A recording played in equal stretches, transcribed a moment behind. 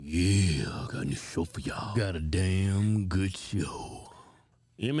the show for y'all. Got a damn good show.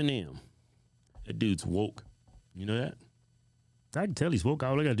 Eminem. That dude's woke. You know that? I can tell he's woke.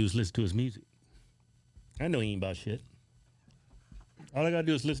 All I gotta do is listen to his music. I know he ain't about shit. All I gotta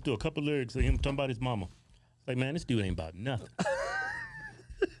do is listen to a couple lyrics of him talking about his mama. Like, man, this dude ain't about nothing.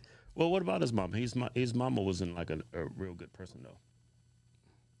 Well, what about his mama? His mama wasn't like a real good person, though.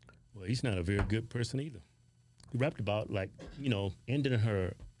 Well, he's not a very good person either. He rapped about, like, ending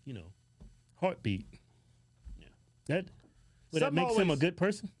her, heartbeat. Yeah. That makes him a good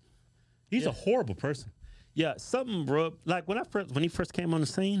person? He's a horrible person. Yeah, something rubbed. Like, when he first came on the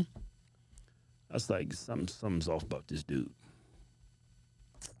scene, I was like, something's off about this dude.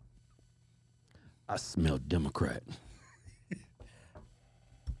 I smell Democrat.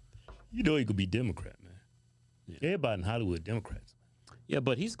 You know he could be Democrat, man. Yeah. Everybody in Hollywood, Democrats. Yeah,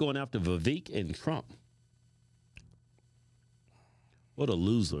 but he's going after Vivek and Trump. What a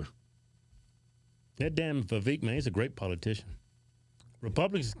loser. That damn Vivek, man, he's a great politician.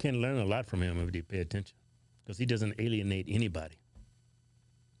 Republicans can learn a lot from him if they pay attention, because he doesn't alienate anybody.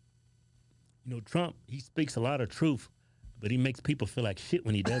 Trump, he speaks a lot of truth, but he makes people feel like shit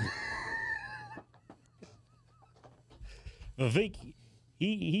when he does it. Vivek,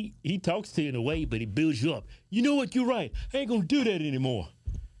 he talks to you in a way, but he builds you up. You know what? You're right. I ain't gonna do that anymore.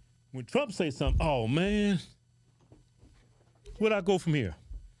 When Trump says something, oh man, where'd I go from here?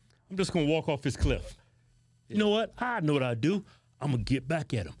 I'm just gonna walk off this cliff. Yeah. You know what? I know what I do. I'm gonna get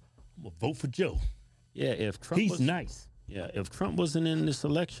back at him. I'm gonna vote for Joe. Yeah, if Trump he's nice. Yeah, if Trump wasn't in this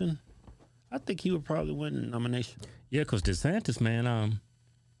election, I think he would probably win the nomination. Yeah, because DeSantis, man,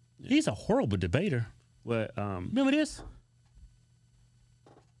 he's a horrible debater. Well, remember this?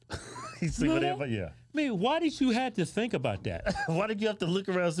 Yeah. I mean, why did you have to think about that? Why did you have to look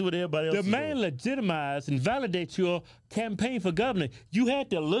around and see what everybody else is doing? The man legitimized and validates your campaign for governor. You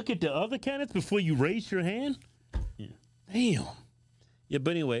had to look at the other candidates before you raised your hand? Yeah. Damn. Yeah,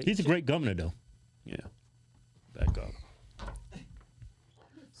 but anyway. He's a great governor, though. Yeah. Back up.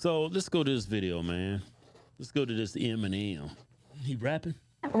 So let's go to this video, man. Let's go to this Eminem. He rapping?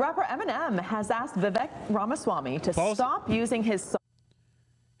 Rapper Eminem has asked Vivek Ramaswamy to stop using his song.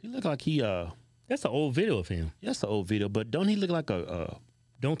 He look like he That's an old video of him. That's an old video, but don't he look like a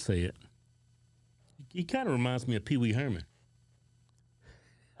Don't say it. He kind of reminds me of Pee Wee Herman.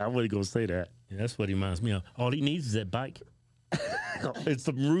 I wasn't gonna say that. Yeah, that's what he reminds me of. All he needs is that bike. And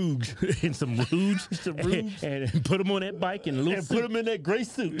some rouge. And some rouge. And put him on that bike and put him in that gray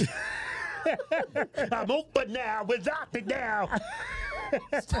suit. I'm open now without the down.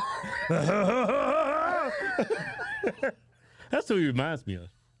 That's what he reminds me of.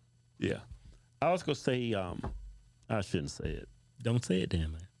 Yeah. I was going to say, I shouldn't say it. Don't say it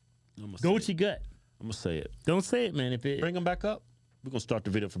then, man. Go with your gut. I'm going to say it. Don't say it, man. Bring him back up. We're going to start the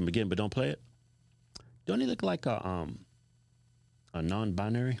video from the beginning, but don't play it. Don't he look like a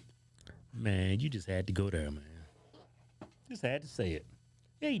non-binary? Man, you just had to go there, man. Just had to say it.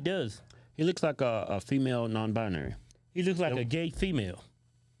 Yeah, he does. He looks like a female non-binary. He looks like a gay female.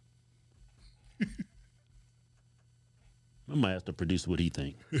 I might have to produce what he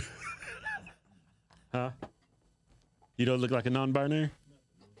think. Huh? You don't look like a non-binary?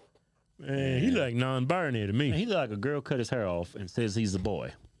 Man, he look like non-binary to me. Man, he look like a girl cut his hair off and says he's a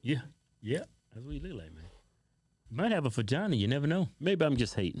boy. Yeah. That's what he look like, man. He might have a vagina. You never know. Maybe I'm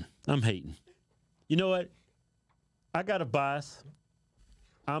just hating. I'm hating. You know what? I got a bias.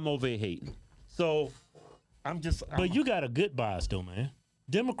 I'm over here hating. So But you got a good bias, though, man.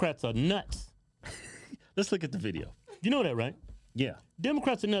 Democrats are nuts. Let's look at the video. You know that, right? Yeah.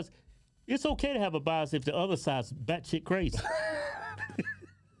 Democrats are nuts. It's okay to have a bias if the other side's batshit crazy.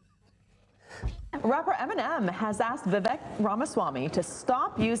 Rapper Eminem has asked Vivek Ramaswamy to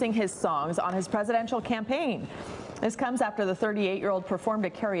stop using his songs on his presidential campaign. This comes after the 38-year-old performed a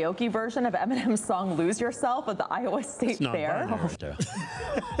karaoke version of Eminem's song Lose Yourself at the Iowa State Fair.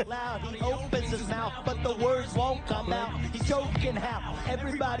 Loud, he opens his mouth, but the words won't come out. He's joking how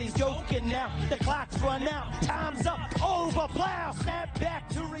everybody's joking now. The clock's run out, time's up, over, plow, snap back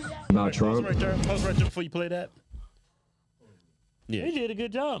to reality. About Trump. Pause right there before you play that. Yeah. He did a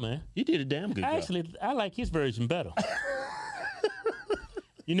good job, man. He did a damn good job. Actually, I like his version better.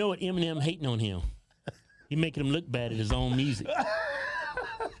 You know what? Eminem hating on him. He making him look bad at his own music.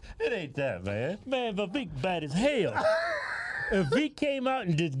 It ain't that, man. Man, but Vic bad as hell. If Vic came out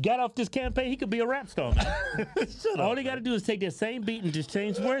and just got off this campaign, he could be a rap star, man. All he got to do is take that same beat and just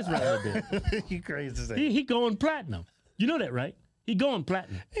change words around a little bit. You crazy. He going platinum. You know that, right? He going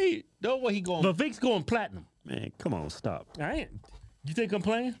platinum. Hey, know what he going? But Vic's going platinum. Man, come on, stop. I ain't. You think I'm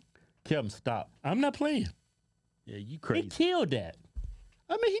playing? Kevin, stop. I'm not playing. Yeah, you crazy. He killed that.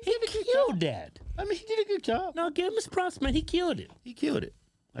 I mean, he did a good killed job. that. I mean, he did a good job. No, give him his props, man. He killed it. He killed it,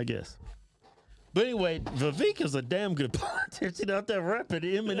 I guess. But anyway, Vivek is a damn good politician out there rapping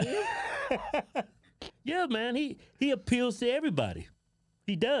Eminem. Yeah, man. He appeals to everybody.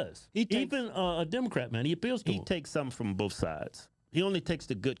 He does. Even a Democrat, man. He appeals to He him. takes some from both sides. He only takes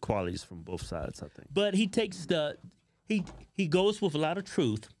the good qualities from both sides, I think. But he takes he goes with a lot of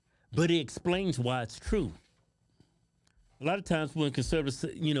truth, but he explains why it's true. A lot of times when conservatives,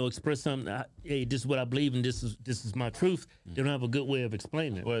 express something, hey, this is what I believe and this is my truth, they don't have a good way of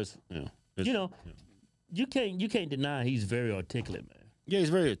explaining it. Well, You can't deny he's very articulate, man. yeah, he's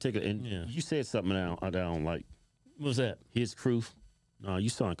very articulate. And you said something that I don't like. What's that? His truth. No, you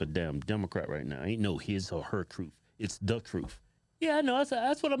sound like a damn Democrat right now. Ain't no his or her truth. It's the truth. Yeah, I know.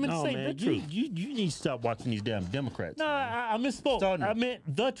 That's what I meant to say. Man, The truth. you need to stop watching these damn Democrats. No, I misspoke. I meant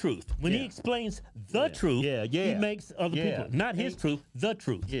the truth. When he explains the truth, he makes other people, not his truth, the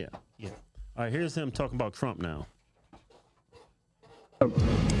truth. Yeah. Yeah. All right, here's him talking about Trump now.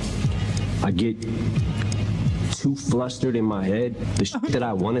 I get too flustered in my head. The shit that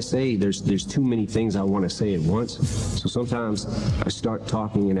I want to say, there's too many things I want to say at once. So sometimes I start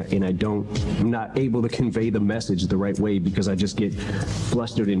talking and I'm not able to convey the message the right way because I just get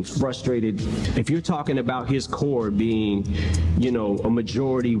flustered and frustrated. If you're talking about his core being, a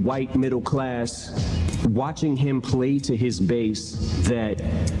majority white middle class, watching him play to his base that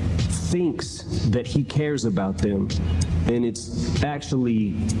thinks that he cares about them, and it's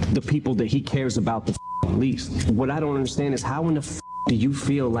actually the people that he cares about the least. What I don't understand is how in the do you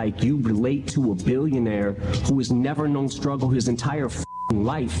feel like you relate to a billionaire who has never known struggle his entire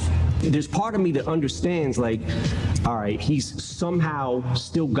life? There's part of me that understands, like, all right, he's somehow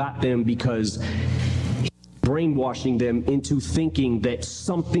still got them because he's brainwashing them into thinking that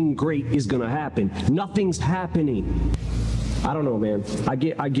something great is gonna happen. Nothing's happening. I don't know, man. I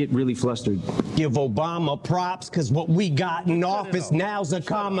get really flustered. Give Obama props, because what we got in office now's a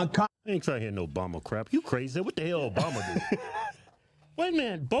kamikaze. I ain't trying to hear no Obama crap. You crazy? What the hell Obama do? Wait a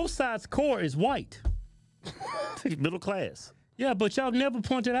minute. Both sides' core is white. Middle class. Yeah, but y'all never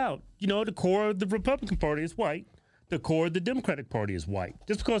pointed out, the core of the Republican Party is white. The core of the Democratic Party is white.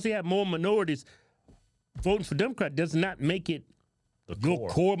 Just because they have more minorities voting for Democrat does not make it your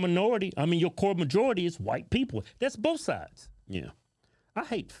core minority. I mean, your core majority is white people. That's both sides. Yeah. I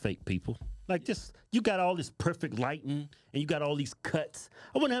hate fake people. Like this, you got all this perfect lighting and you got all these cuts.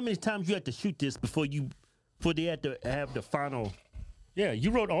 I wonder how many times you had to shoot this before they had to have the final. Yeah,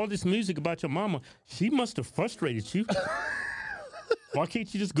 you wrote all this music about your mama. She must have frustrated you. Why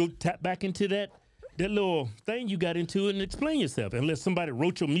can't you just go tap back into that little thing you got into and explain yourself, unless somebody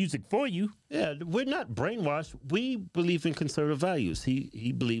wrote your music for you? Yeah, we're not brainwashed. We believe in conservative values.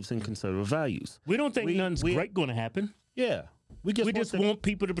 He believes in conservative values. We don't think nothing's great going to happen. Yeah. We just want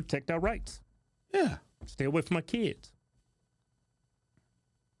people to protect our rights. Yeah. Stay away from my kids.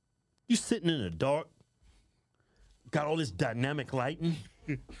 You sitting in the dark, got all this dynamic lighting.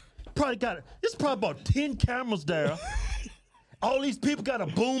 There's probably about 10 cameras there. All these people got a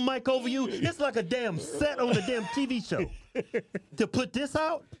boom mic over you. It's like a damn set on a damn TV show. To put this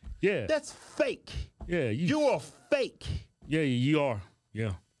out? Yeah. That's fake. Yeah. You're a fake. Yeah, you are.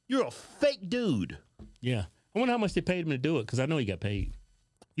 Yeah. You're a fake dude. Yeah. I wonder how much they paid him to do it, because I know he got paid.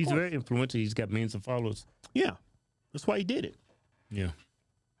 He's very influential. He's got millions of followers. Yeah. That's why he did it. Yeah.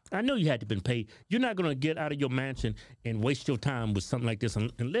 I know you had to been paid. You're not going to get out of your mansion and waste your time with something like this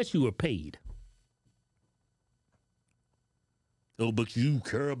unless you were paid. Oh, but you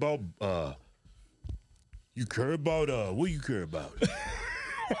care about, what do you care about?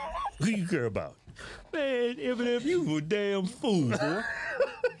 What do you care about? Man, Eminem, you a damn fool, boy.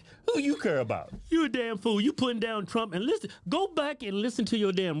 Who you care about? You a damn fool. You putting down Trump and listen. Go back and listen to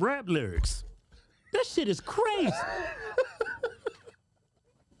your damn rap lyrics. That shit is crazy.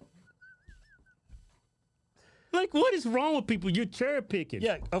 Like, what is wrong with people? You're cherry picking.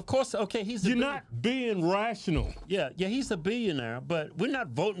 Yeah, of course. Okay, You're not being rational. Yeah, he's a billionaire, but we're not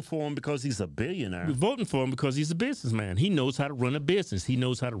voting for him because he's a billionaire. We're voting for him because he's a businessman. He knows how to run a business. He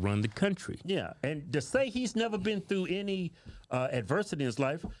knows how to run the country. Yeah, and to say he's never been through any adversity in his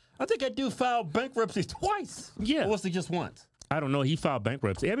life, I think that dude filed bankruptcy twice. Yeah. Or was it just once? I don't know. He filed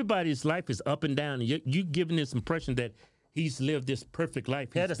bankruptcy. Everybody's life is up and down. And you giving this impression that he's lived this perfect life.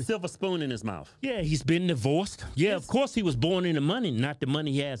 He had a silver spoon in his mouth. Yeah, he's been divorced. Yeah, of course he was born into money, not the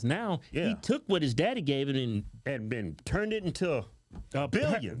money he has now. Yeah. He took what his daddy gave him and been turned it into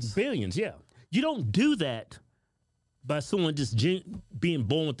billions. Billions, yeah. You don't do that by someone just being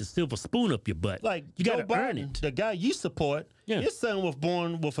born with the silver spoon up your butt. Like, you got to earn it. The guy you support, his son was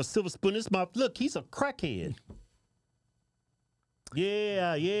born with a silver spoon in his mouth. Look, he's a crackhead.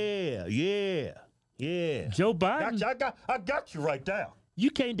 Yeah. Joe Biden, I got you right there. you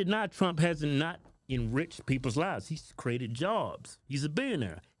can't deny Trump hasn't not enriched people's lives. He's created jobs. He's a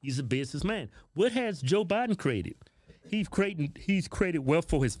billionaire. He's a businessman. What has Joe Biden created? He's created wealth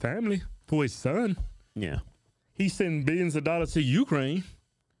for his family, for his son. Yeah. He sent billions of dollars to Ukraine,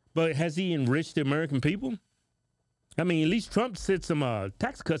 but has he enriched the American people? I mean, at least Trump said some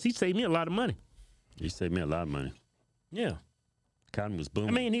tax cuts. He saved me a lot of money. He saved me a lot of money. Yeah. Economy was booming.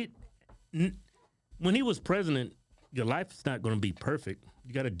 I mean, when he was president, your life is not going to be perfect.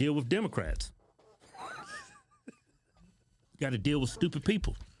 You got to deal with Democrats. You got to deal with stupid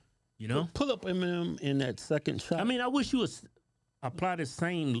people, you know? Pull up Eminem in that second shot. I mean, I wish you would apply the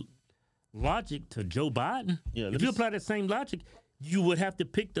same logic to Joe Biden. Yeah, if you apply that same logic, you would have to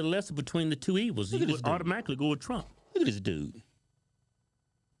pick the lesser between the two evils. You would automatically go with Trump. Look at this dude.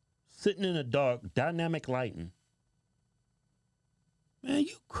 Sitting in the dark, dynamic lighting. Man,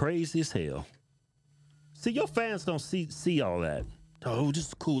 you crazy as hell. See, your fans don't see all that. Oh, this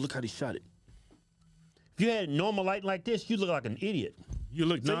is cool. Look how they shot it. If you had normal lighting like this, you look like an idiot. You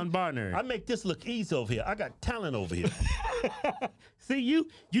look non-binary. I make this look easy over here. I got talent over here. See, you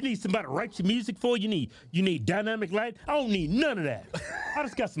need somebody to write your music for. You need dynamic light. I don't need none of that. I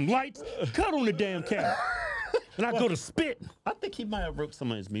just got some lights. Cut on the damn camera. And I go to spit. I think he might have wrote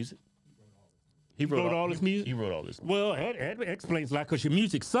some of his music. He wrote all his music? He wrote all this. Well, that explains a lot because your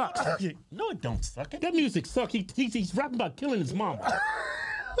music sucks. No, it don't suck. That music sucks. He's rapping about killing his mama.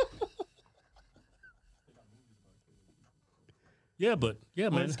 Yeah,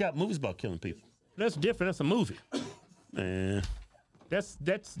 man. It's got movies about killing people. That's different. That's a movie. Man. That's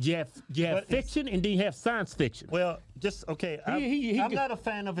you have fiction and then you have science fiction. Well, just okay. I'm not a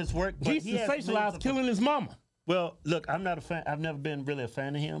fan of his work. But he sensationalized killing his mama. Well, look, I'm not a fan. I've never been really a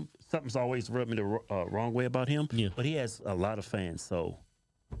fan of him. Something's always rubbed me the wrong way about him. Yeah. But he has a lot of fans, so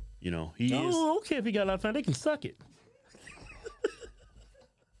he is. I don't care if he got a lot of fans. They can suck it.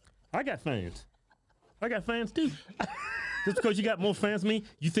 I got fans. I got fans too. Just because you got more fans than me,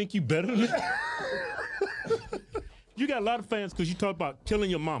 you think you better than me? You got a lot of fans because you talk about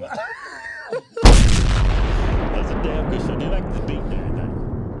killing your mama. That's a damn good show. They like the beat and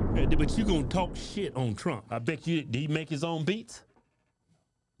everything. Yeah, but you gonna talk shit on Trump. I bet you. Did he make his own beats?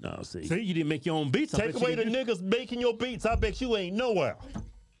 No, see. See, you didn't make your own beats. Take away the niggas making your beats. I bet you ain't nowhere.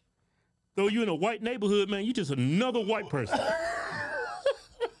 Though you in a white neighborhood, man, you just another white person.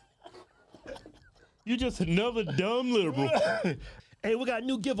 You just another dumb liberal. Hey, we got a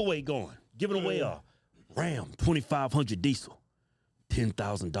new giveaway going. Giving away a Ram 2500 diesel,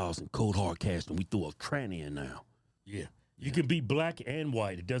 $10,000 in cold hard cash, and we threw a tranny in now. Yeah. You can be black and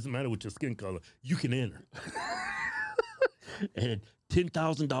white. It doesn't matter what your skin color. You can enter. And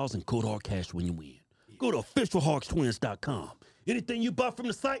 $10,000 in cold hard cash when you win. Go to officialhawkstwins.com. Anything you buy from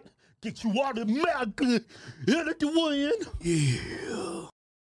the site, get you automatically entered to win. Yeah.